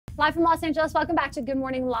Live from Los Angeles, welcome back to Good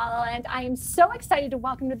Morning LaLa, and I am so excited to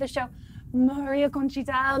welcome to the show Maria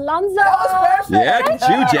Conchita Alonso. Yeah, good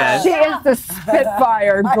you, Jen. She is the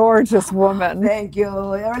Spitfire, gorgeous woman. Thank you.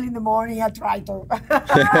 Early in the morning, I try to.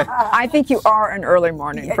 I think you are an early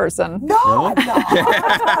morning person. No, I'm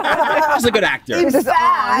not. She's a good actor. In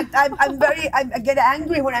fact, I get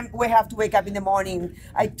angry when we have to wake up in the morning.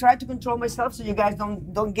 I try to control myself so you guys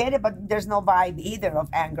don't get it, but there's no vibe either of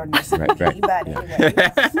angerness. Right. But anyway.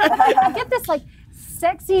 I get this like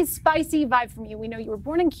sexy, spicy vibe from you. We know you were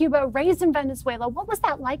born in Cuba, raised in Venezuela. What was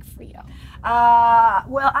that like for you?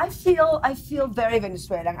 Well, I feel very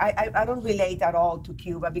Venezuelan. I don't relate at all to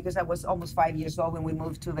Cuba because I was almost 5 years old when we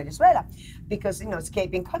moved to Venezuela because,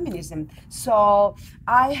 escaping communism. So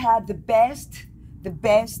I had the best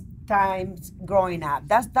times growing up.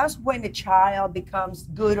 That's when a child becomes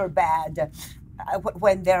good or bad.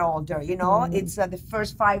 When they're older, it's the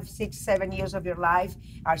first 5, 6, 7 years of your life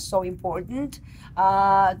are so important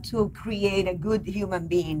to create a good human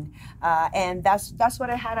being, and that's what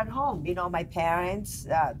I had at home. My parents,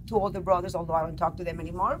 2 older brothers, although I don't talk to them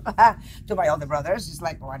anymore. To my older brothers, it's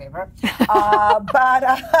like whatever.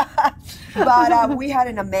 But we had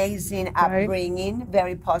an amazing upbringing,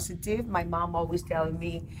 very positive. My mom always telling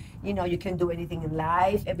me, you can do anything in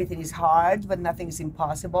life. Everything is hard, but nothing is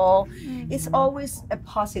impossible. Mm-hmm. It's always a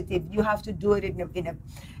positive. You have to do it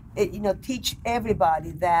in a teach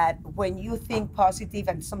everybody that when you think positive,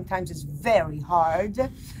 and sometimes it's very hard,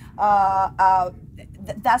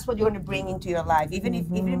 that's what you're going to bring into your life. Even if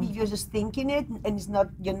you're just thinking it and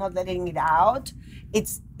you're not letting it out,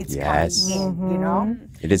 it's coming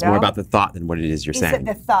in. It is more about the thought than what it is you're saying.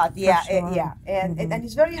 The thought, yeah, sure. yeah, and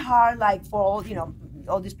it's very hard, like for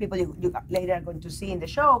all these people you later are going to see in the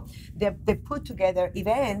show. They put together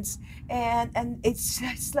events, and it's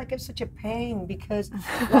like such a pain because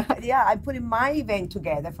I'm putting my event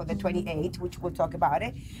together for the 28th, which we'll talk about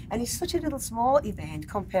it, and it's such a little small event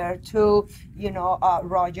compared to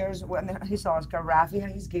Rogers when his Oscar, Rafi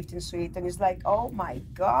and his gift and suite, and it's like, oh my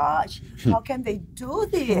gosh, how can they do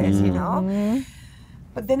this?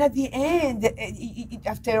 But then at the end,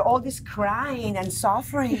 after all this crying and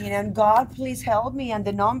suffering, and God, please help me, and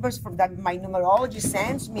the numbers from that my numerologist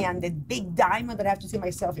sends me, and the big diamond that I have to see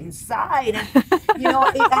myself inside,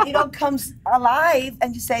 and it all comes alive,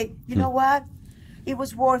 and you say, you know what? It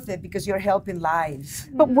was worth it because you're helping lives.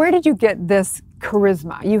 But where did you get this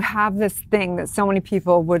charisma? You have this thing that so many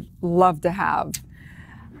people would love to have.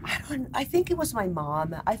 I think it was my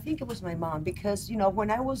mom. Because, when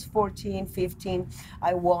I was 14, 15,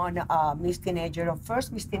 I won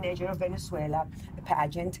first Miss Teenager of Venezuela, a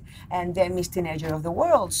pageant, and then Miss Teenager of the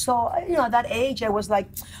World. So, at that age, I was like,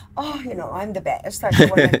 oh, I'm the best. And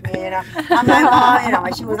my mom,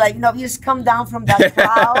 and she was like, you just come down from that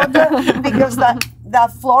cloud because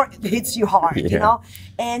that floor hits you hard,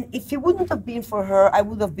 And if it wouldn't have been for her, I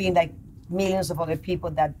would have been like millions of other people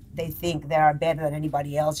that they think they are better than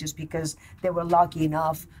anybody else just because they were lucky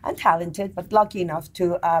enough and talented, but lucky enough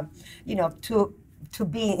to, to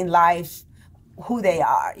be in life who they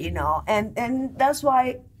are, And that's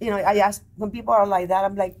why, I ask when people are like that,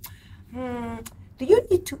 I'm like, do you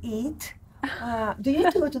need to eat? Do you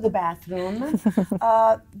need to go to the bathroom?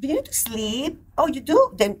 Do you need to sleep? Oh, you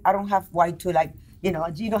do? Then I don't have why to you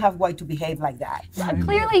don't have why to behave like that.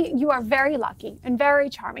 Clearly, you are very lucky and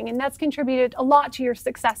very charming, and that's contributed a lot to your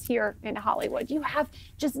success here in Hollywood. You have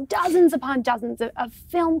just dozens upon dozens of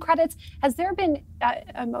film credits. Has there been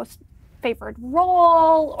a most favorite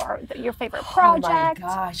role or your favorite project? Oh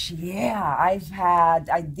my gosh, yeah.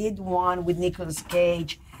 I did one with Nicolas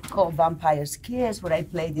Cage called Vampire's Kiss, where I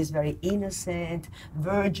played this very innocent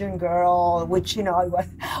virgin girl, which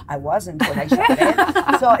I wasn't when I shot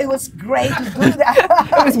it. So it was great to do that.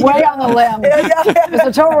 It was way on the limb. It was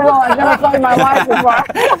a total role I've never played in my life before.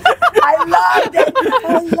 I loved it.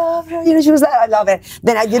 I love her. She was like, I love it.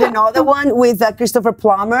 Then I did another one with Christopher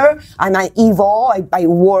Plummer, and I'm evil. I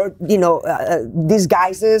wore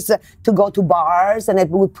disguises to go to bars, and I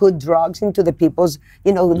would put drugs into the people's,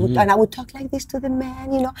 and I would talk like this to the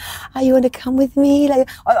man, are you going to come with me?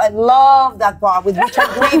 I love that part with Richard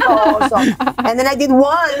Grieco also. And then I did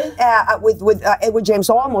one with Edward James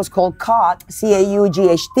Olmos called Caught,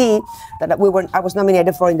 C-A-U-G-H-T, that I was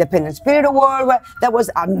nominated for Independent Spirit Award. That was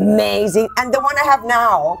amazing. And the one I have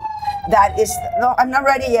now, that is, no, I'm not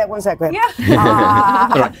ready yet. 1 second. Yeah.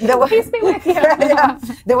 Please be with you.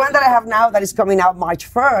 The one that I have now that is coming out March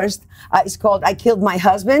 1st is called I Killed My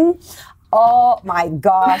Husband. Oh my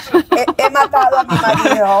gosh. He matado a mi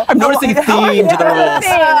marido. I'm noticing a theme to the roles.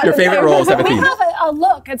 Your favorite roles have a theme. We have a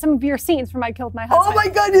look at some of your scenes from I Killed My Husband. Oh my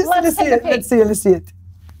goodness. Let's see it. Let's see it.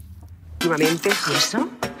 Últimamente, ¿eso?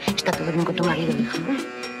 Acuéstate a dormir con tu marido, hija.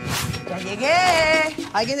 ¡Ya llegué!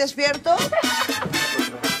 ¿Alguien despierto?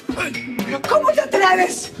 ¿Cómo te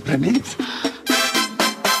atreves? ¿Remedios?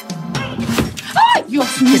 ¡Ay,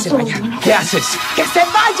 Dios mío! Que se vaya. ¿Qué haces? ¡Que se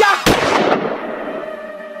vaya!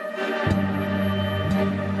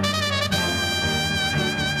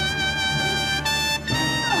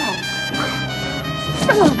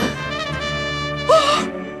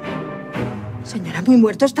 Señora, muy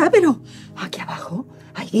muerto está, pero aquí abajo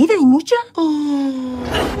hay vida y mucha.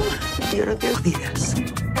 Yo no quiero días.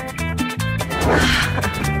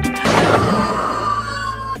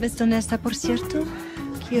 ¿Ves dónde está, por cierto?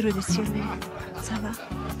 Quiero decirle, ¿ça va?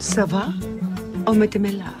 ¿Ça va? O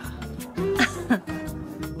métemela.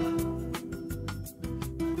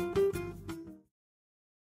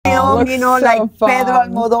 Film, you know, so like fun. Pedro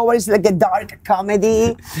Almodovar is like a dark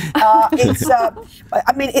comedy. I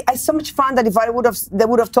mean, it's so much fun that if they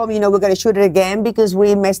would have told me, you know, we're going to shoot it again because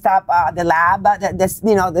we messed up the lab,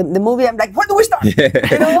 the movie. I'm like, when do we start?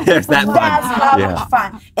 You know? Yes, that's fun. That's how Yeah. much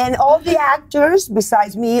fun. And all the actors,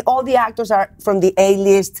 besides me, all the actors are from the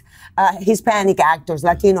A-list Hispanic actors,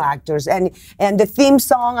 Latino actors, and the theme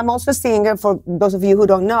song. I'm also a singer. For those of you who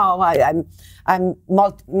don't know, I'm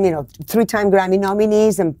 3-time Grammy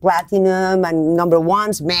nominees and platinum and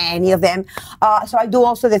 #1s, many of them. So I do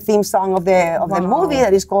also the theme song of the movie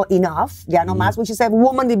that is called Enough, Ya No Más, which is a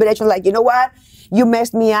woman liberation. Like, you know what? You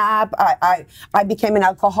messed me up. I became an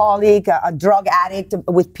alcoholic, a drug addict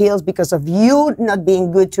with pills because of you not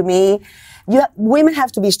being good to me. Women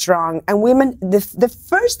have to be strong, and women, the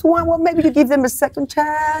first one, well, maybe you give them a second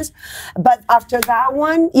chance, but after that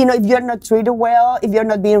one, you know, if you're not treated well, if you're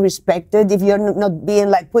not being respected, if you're not being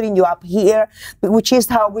like putting you up here, which is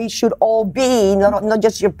how we should all be, not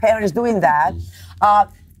just your parents doing that.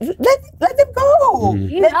 Let them go.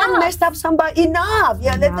 Let them mess up somebody. Enough.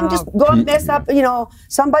 Yeah, let them just go and mess up, you know,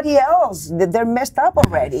 somebody else. They're messed up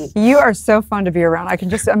already. You are so fun to be around. I can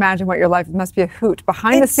just imagine what your life must be a hoot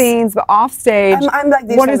behind the scenes, but off stage. I'm like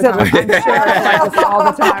this. What is it? I'm sure it's like this all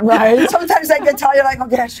the time, right? Sometimes I get tired, like,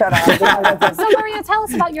 okay, shut up. So Maria, tell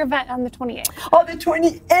us about your event on the 28th. Oh, the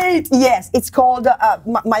 28th, yes. It's called,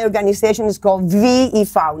 my organization is called VE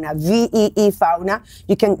Fauna, VEE Fauna.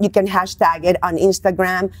 You can hashtag it on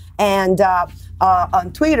Instagram and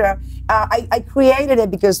on Twitter. I created it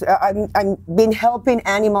because I've been helping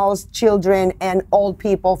animals, children, and old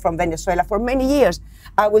people from Venezuela for many years.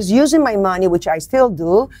 I was using my money, which I still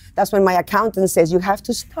do. That's when my accountant says, you have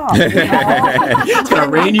to stop. You know? It's going to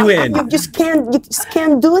rein you in. You just can't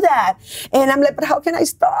do that. And I'm like, but how can I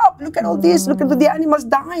stop? Look at all this. Look at the animals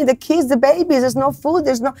dying, the kids, the babies. There's no food.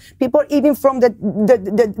 There's no people eating from the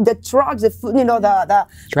trucks, the food, you know, the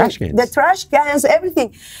trash cans. The trash cans,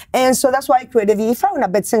 everything. And so that's why I created VE Fauna.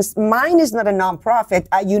 But since mine is not a nonprofit,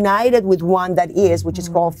 I united with one that is, which is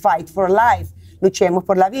called Fight for Life. Luchemos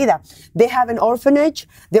por la Vida. They have an orphanage.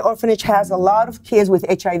 The orphanage has a lot of kids with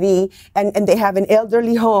HIV, and they have an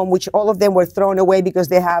elderly home, which all of them were thrown away because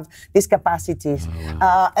they have discapacities. Oh,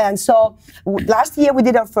 wow. And so last year we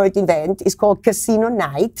did our first event. It's called Casino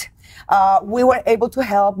Night. We were able to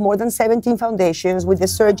help more than 17 foundations with the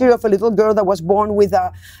surgery of a little girl that was born with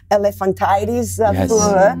elephantitis. Yes.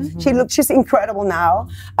 She's incredible now.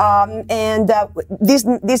 This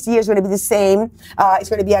year is going to be the same. It's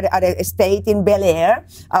going to be at a estate in Bel Air,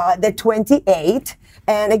 the 28th.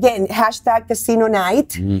 And again, hashtag Casino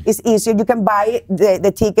Night is easier. You can buy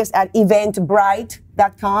the tickets at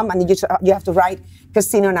eventbrite.com, and you have to write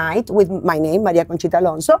Casino Night with my name, Maria Conchita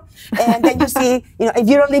Alonso. And then you see, you know, if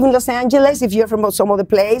you don't live in Los Angeles, if you're from some other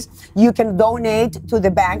place, you can donate to the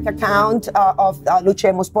bank account of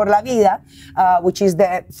Luchemos por la Vida, which is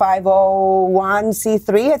the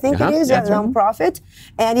 501c3, I think it is, a nonprofit.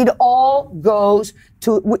 And it all goes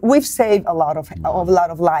to, we've saved a lot of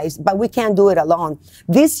lives, but we can't do it alone.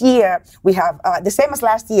 This year, we have, the same as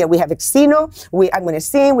last year, we have a casino, I'm going to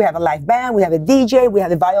sing, we have a live band, we have a DJ, we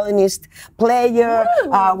have a violinist player,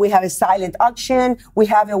 we have a silent auction, we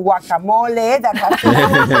have a guacamole that has to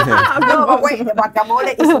no, but wait, the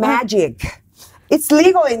guacamole is magic. It's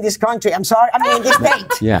legal in this country. I'm sorry. I mean, in this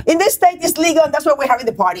state. Yeah. In this state, it's legal, and that's why we're having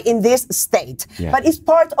the party, in this state. Yeah. But it's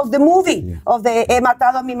part of the movie, of the He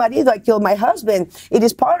matado a mi marido, I killed my husband. It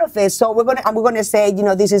is part of it. So we're gonna say, you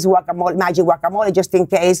know, this is guacamole, magic guacamole, just in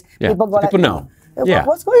case people go people know. Yeah.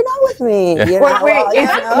 What's going on with me? You know, Wait, is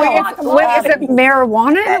it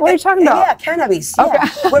marijuana? What are you talking about? Yeah, cannabis. Yeah. Okay.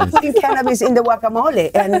 We're putting cannabis in the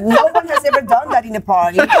guacamole, and no one has ever done that in a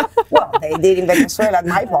party. Well, they did in Venezuela at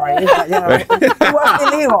my party, but, you know, it was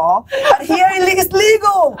illegal. But here it's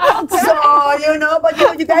legal. So, you know, but you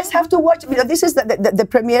know, you guys have to watch. You know, this is the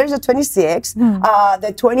premiere is the 26th.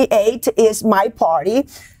 The 28th is my party.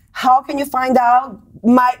 How can you find out?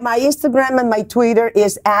 My Instagram and my Twitter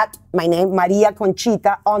is at my name, Maria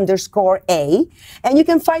Conchita _A. And you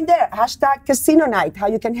can find there, hashtag Casino Night, how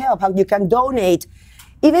you can help, how you can donate.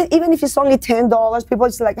 Even if it's only $10, people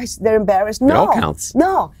is like, they're embarrassed. No, it all counts.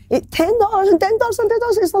 No, $10 and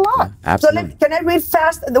 $10 is a lot. Yeah, absolutely. So can I read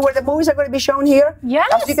fast where the movies are going to be shown here? Yes.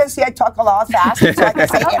 As you can see, I talk a lot fast, so I can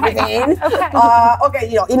say everything. Okay.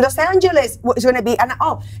 Okay, in Los Angeles, it's going to be, and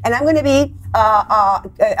I'm going to be,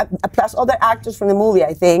 plus other actors from the movie,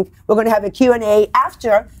 I think. We're going to have a Q&A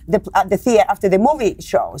after the theater, after the movie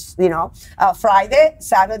shows, Friday,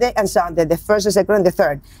 Saturday, and Sunday, the first, the second, and the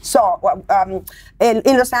third. So,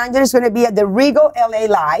 in Los Angeles, it's going to be at the Regal LA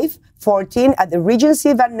Live 14, at the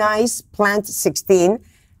Regency Van Nuys Plant 16,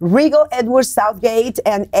 Regal Edwards Southgate,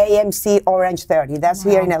 and AMC Orange 30. That's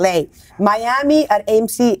here in LA. Miami at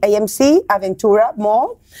AMC Aventura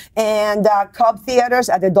Mall, and Cobb Theaters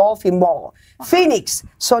at the Dolphin Mall. Phoenix,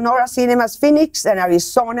 Sonora Cinemas Phoenix, and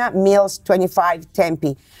Arizona Mills 25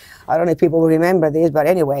 Tempe. I don't know if people will remember this, but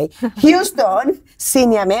anyway. Houston,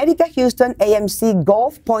 Cine America Houston, AMC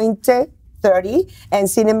Gulf Point 30, and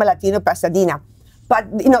Cinema Latino Pasadena. But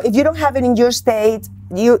if you don't have it in your state,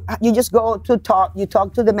 you just go to talk. You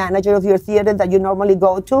talk to the manager of your theater that you normally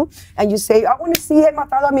go to, and you say, "I want to see He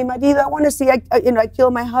matado a mi marido. I want to see I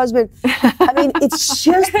killed my husband." I mean, it's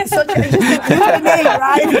just such a Q&A,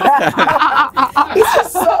 right? It's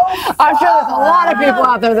just so fun. I'm sure there's a lot of people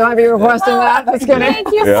out there that might be requesting that. That's good.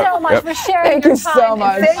 Thank you so much for sharing Thank your you time. so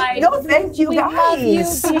much. Thank you, we guys. love you.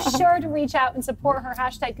 Be sure to reach out and support her.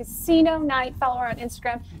 Hashtag Casino Night. Follow her on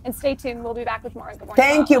Instagram. And stay tuned. We'll be back with more. Good morning.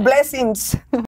 Thank you. Blessings.